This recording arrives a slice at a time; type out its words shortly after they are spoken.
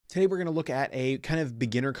Today we're going to look at a kind of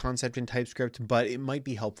beginner concept in TypeScript, but it might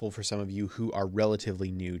be helpful for some of you who are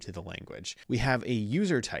relatively new to the language. We have a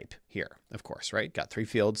user type here, of course, right? Got three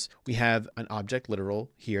fields. We have an object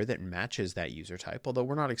literal here that matches that user type, although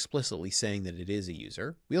we're not explicitly saying that it is a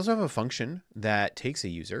user. We also have a function that takes a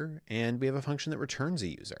user, and we have a function that returns a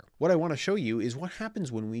user. What I want to show you is what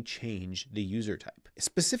happens when we change the user type.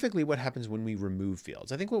 Specifically, what happens when we remove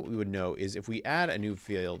fields. I think what we would know is if we add a new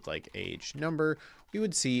field like age number, we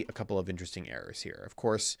would see a couple of interesting errors here. Of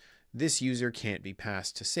course, this user can't be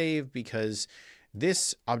passed to save because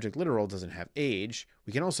this object literal doesn't have age.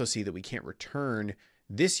 We can also see that we can't return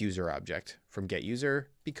this user object from getUser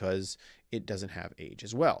because it doesn't have age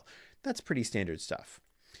as well. That's pretty standard stuff.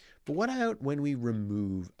 But what about when we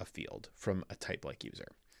remove a field from a type like user?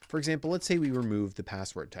 For example, let's say we remove the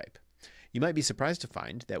password type. You might be surprised to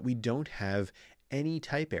find that we don't have any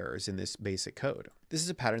type errors in this basic code. This is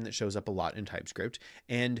a pattern that shows up a lot in TypeScript.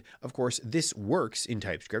 And of course, this works in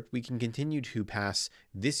TypeScript. We can continue to pass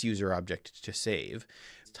this user object to save.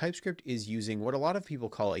 TypeScript is using what a lot of people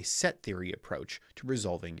call a set theory approach to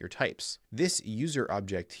resolving your types. This user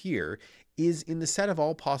object here is in the set of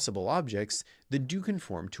all possible objects that do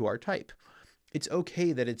conform to our type. It's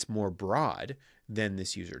okay that it's more broad than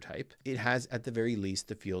this user type. It has at the very least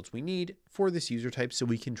the fields we need for this user type so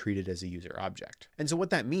we can treat it as a user object. And so what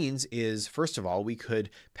that means is, first of all, we could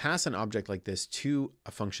pass an object like this to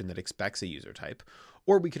a function that expects a user type,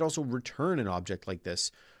 or we could also return an object like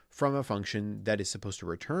this from a function that is supposed to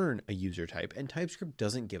return a user type, and TypeScript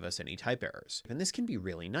doesn't give us any type errors. And this can be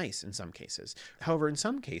really nice in some cases. However, in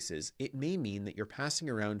some cases, it may mean that you're passing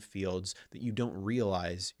around fields that you don't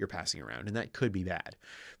realize you're passing around, and that could be bad.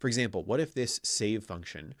 For example, what if this save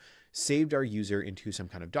function saved our user into some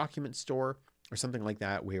kind of document store or something like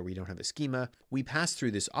that where we don't have a schema? We pass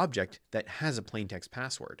through this object that has a plain text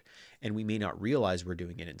password, and we may not realize we're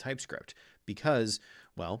doing it in TypeScript because,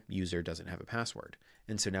 well, user doesn't have a password.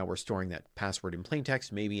 And so now we're storing that password in plain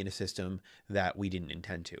text, maybe in a system that we didn't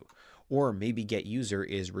intend to. Or maybe getUser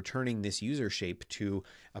is returning this user shape to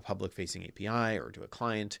a public facing API or to a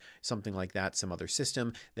client, something like that, some other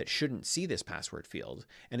system that shouldn't see this password field.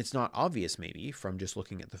 And it's not obvious maybe from just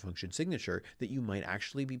looking at the function signature that you might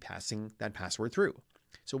actually be passing that password through.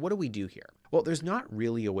 So what do we do here? Well, there's not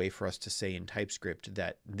really a way for us to say in TypeScript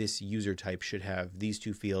that this user type should have these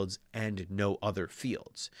two fields and no other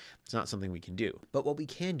fields. It's not something we can do. But what we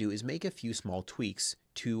can do is make a few small tweaks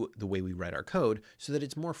to the way we write our code so that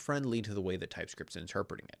it's more friendly to the way that TypeScript's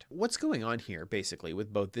interpreting it. What's going on here basically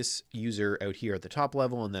with both this user out here at the top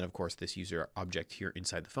level and then of course this user object here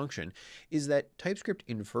inside the function is that TypeScript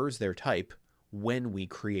infers their type when we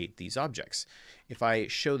create these objects. If I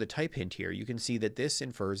show the type hint here, you can see that this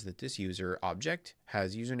infers that this user object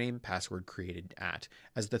has username, password created at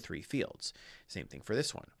as the three fields. Same thing for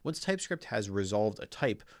this one. Once TypeScript has resolved a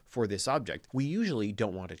type for this object, we usually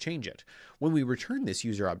don't want to change it. When we return this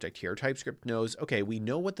user object here, TypeScript knows, okay, we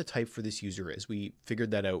know what the type for this user is. We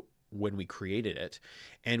figured that out when we created it,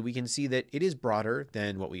 and we can see that it is broader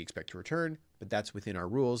than what we expect to return, but that's within our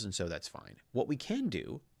rules, and so that's fine. What we can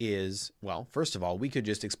do is, well, first of all, we could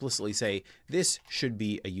just explicitly say this should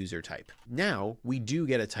be a user type. Now we do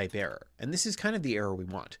get a type error, and this is kind of the error we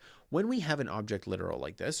want. When we have an object literal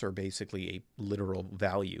like this, or basically a literal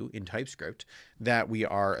value in TypeScript that we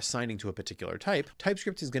are assigning to a particular type,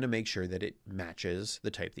 TypeScript is going to make sure that it matches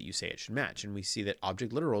the type that you say it should match. And we see that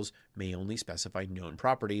object literals may only specify known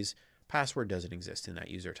properties. Password doesn't exist in that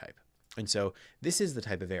user type. And so this is the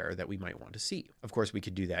type of error that we might want to see. Of course, we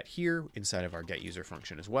could do that here inside of our getUser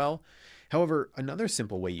function as well. However, another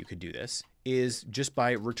simple way you could do this is just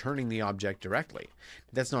by returning the object directly.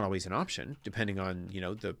 That's not always an option, depending on,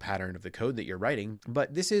 the pattern of the code that you're writing.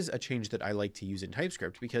 But this is a change that I like to use in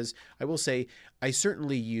TypeScript because I will say I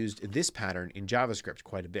certainly used this pattern in JavaScript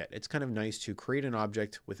quite a bit. It's kind of nice to create an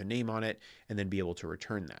object with a name on it and then be able to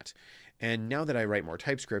return that. And now that I write more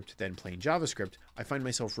TypeScript than plain JavaScript, I find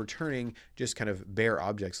myself returning just kind of bare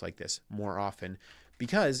objects like this more often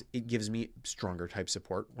because it gives me stronger type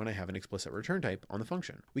support when I have an explicit return type on the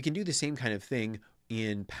function. We can do the same kind of thing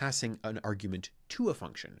in passing an argument to a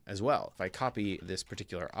function as well. If I copy this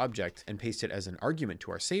particular object and paste it as an argument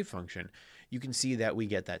to our save function, you can see that we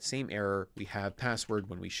get that same error. We have password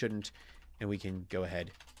when we shouldn't, and we can go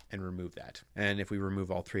ahead and remove that. And if we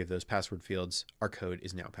remove all three of those password fields, our code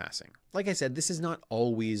is now passing. Like I said, this is not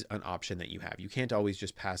always an option that you have. You can't always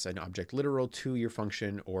just pass an object literal to your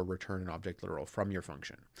function or return an object literal from your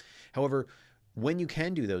function. However, When you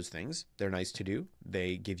can do those things, they're nice to do.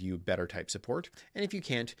 They give you better type support. And if you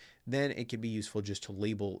can't, then it can be useful just to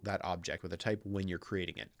label that object with a type when you're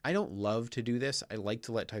creating it. I don't love to do this. I like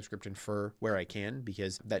to let TypeScript infer where I can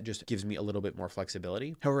because that just gives me a little bit more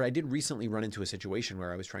flexibility. However, I did recently run into a situation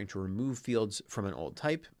where I was trying to remove fields from an old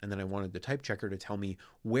type, and then I wanted the type checker to tell me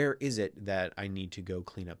where is it that I need to go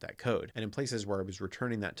clean up that code. And in places where I was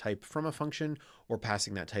returning that type from a function or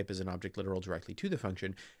passing that type as an object literal directly to the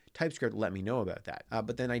function, TypeScript let me know about that.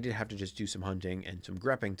 But then I did have to just do some hunting and some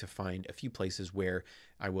grepping to find a few places where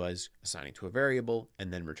I was assigning to a variable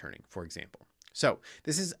and then returning, for example. So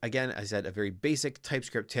this is, again, I said, a very basic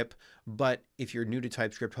TypeScript tip, but if you're new to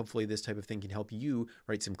TypeScript, hopefully this type of thing can help you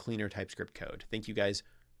write some cleaner TypeScript code. Thank you guys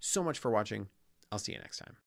so much for watching. I'll see you next time.